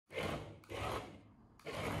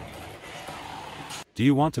Do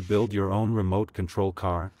you want to build your own remote control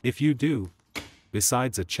car? If you do,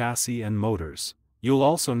 besides a chassis and motors, you'll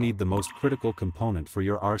also need the most critical component for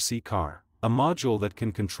your RC car, a module that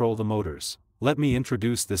can control the motors. Let me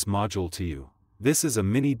introduce this module to you. This is a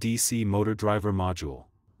mini DC motor driver module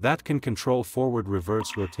that can control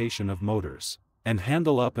forward-reverse rotation of motors and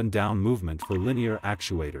handle up and down movement for linear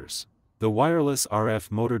actuators. The wireless RF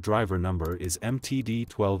motor driver number is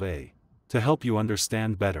MTD12A. To help you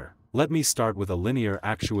understand better, let me start with a linear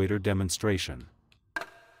actuator demonstration.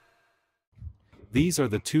 These are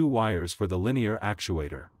the two wires for the linear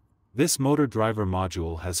actuator. This motor driver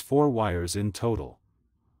module has 4 wires in total.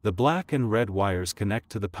 The black and red wires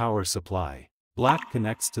connect to the power supply. Black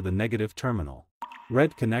connects to the negative terminal.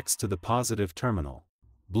 Red connects to the positive terminal.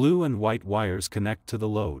 Blue and white wires connect to the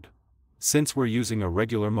load. Since we're using a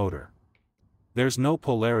regular motor, there's no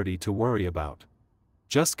polarity to worry about.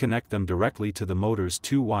 Just connect them directly to the motor's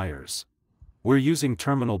 2 wires. We're using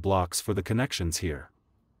terminal blocks for the connections here.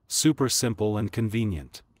 Super simple and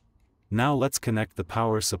convenient. Now let's connect the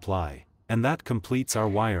power supply, and that completes our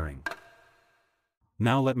wiring.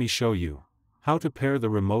 Now let me show you how to pair the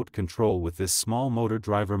remote control with this small motor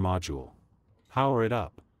driver module. Power it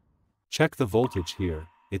up. Check the voltage here,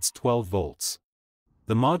 it's 12 volts.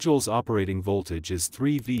 The module's operating voltage is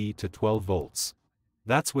 3V to 12 volts.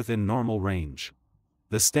 That's within normal range.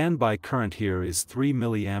 The standby current here is 3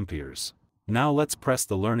 milliamperes. Now let's press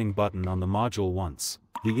the learning button on the module once.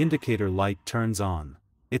 The indicator light turns on.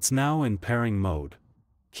 It's now in pairing mode.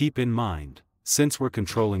 Keep in mind, since we're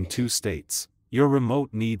controlling 2 states, your remote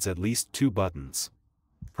needs at least 2 buttons.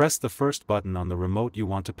 Press the first button on the remote you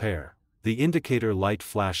want to pair. The indicator light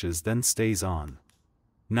flashes then stays on.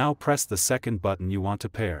 Now press the second button you want to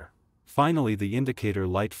pair. Finally the indicator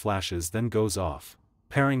light flashes then goes off.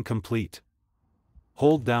 Pairing complete.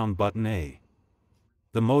 Hold down button A.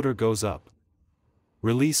 The motor goes up.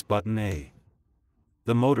 Release button A.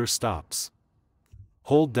 The motor stops.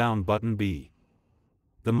 Hold down button B.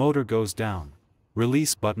 The motor goes down.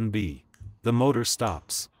 Release button B. The motor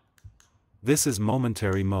stops. This is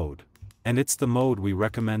momentary mode, and it's the mode we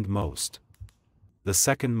recommend most. The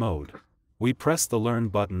second mode. We press the learn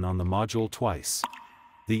button on the module twice.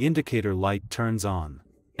 The indicator light turns on,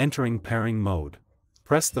 entering pairing mode.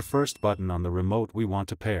 Press the first button on the remote we want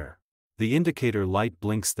to pair. The indicator light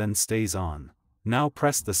blinks then stays on. Now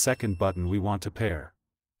press the second button we want to pair.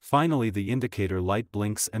 Finally the indicator light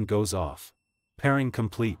blinks and goes off. Pairing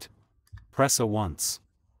complete. Press A once.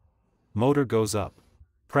 Motor goes up.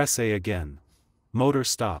 Press A again. Motor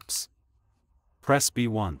stops. Press B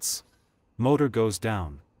once. Motor goes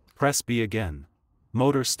down. Press B again.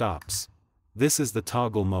 Motor stops. This is the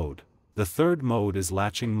toggle mode. The third mode is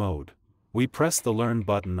latching mode. We press the learn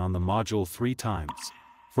button on the module 3 times.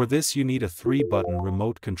 For this you need a 3-button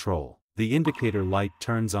remote control. The indicator light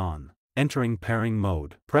turns on, entering pairing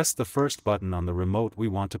mode. Press the first button on the remote we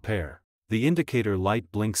want to pair. The indicator light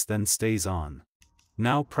blinks then stays on.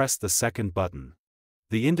 Now press the second button.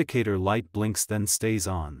 The indicator light blinks then stays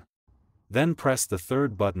on. Then press the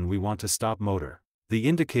third button we want to stop motor. The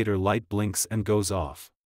indicator light blinks and goes off.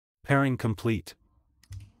 Pairing complete.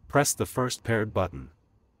 Press the first paired button.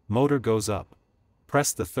 Motor goes up.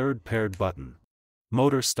 Press the third paired button.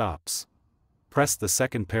 Motor stops. Press the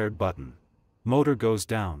second paired button. Motor goes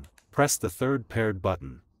down. Press the third paired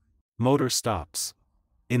button. Motor stops.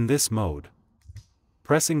 In this mode,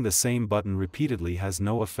 pressing the same button repeatedly has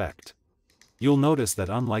no effect. You'll notice that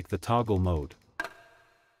unlike the toggle mode.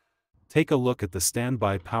 Take a look at the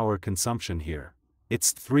standby power consumption here.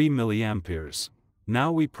 It's 3 milliamperes.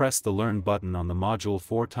 Now we press the learn button on the module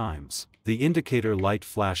 4 times. The indicator light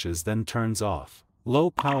flashes then turns off.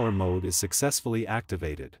 Low power mode is successfully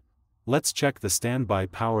activated. Let's check the standby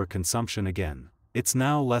power consumption again. It's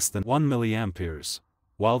now less than 1 milliamperes.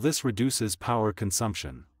 While this reduces power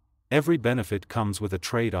consumption, every benefit comes with a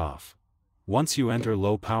trade-off. Once you enter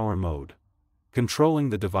low power mode,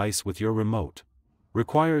 controlling the device with your remote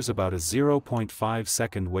requires about a 0.5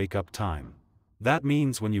 second wake-up time. That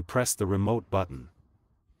means when you press the remote button,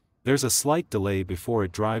 there's a slight delay before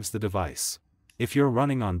it drives the device. If you're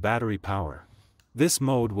running on battery power, this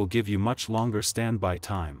mode will give you much longer standby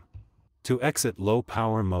time. To exit low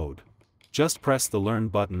power mode, just press the learn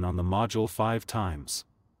button on the module 5 times.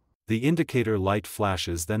 The indicator light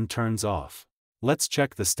flashes then turns off. Let's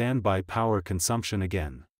check the standby power consumption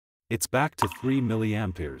again. It's back to 3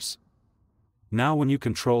 milliamperes. Now when you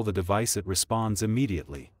control the device it responds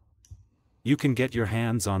immediately. You can get your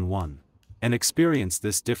hands on one and experience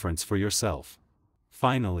this difference for yourself.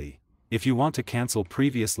 Finally, if you want to cancel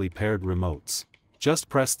previously paired remotes, just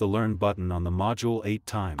press the learn button on the module 8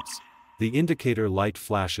 times. The indicator light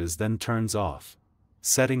flashes then turns off.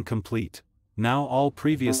 Setting complete. Now all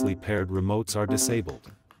previously paired remotes are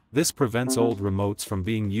disabled. This prevents old remotes from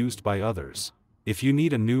being used by others. If you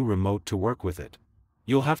need a new remote to work with it,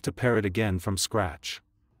 you'll have to pair it again from scratch.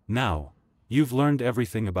 Now, you've learned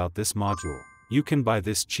everything about this module. You can buy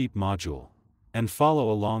this cheap module and follow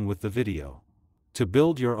along with the video to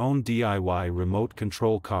build your own DIY remote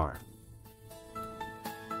control car.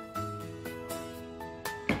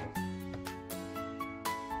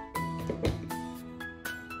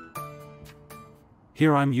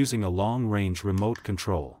 Here I'm using a long-range remote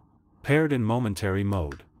control, paired in momentary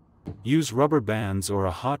mode. Use rubber bands or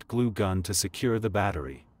a hot glue gun to secure the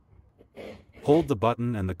battery. Hold the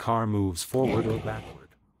button and the car moves forward or backward.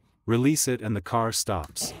 Release it and the car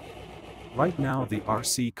stops. Right now the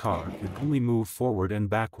RC car can only move forward and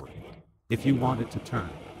backward. If you want it to turn,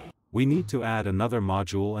 we need to add another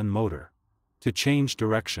module and motor to change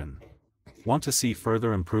direction. Want to see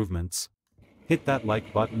further improvements? Hit that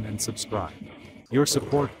like button and subscribe. Your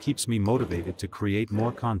support keeps me motivated to create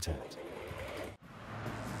more content.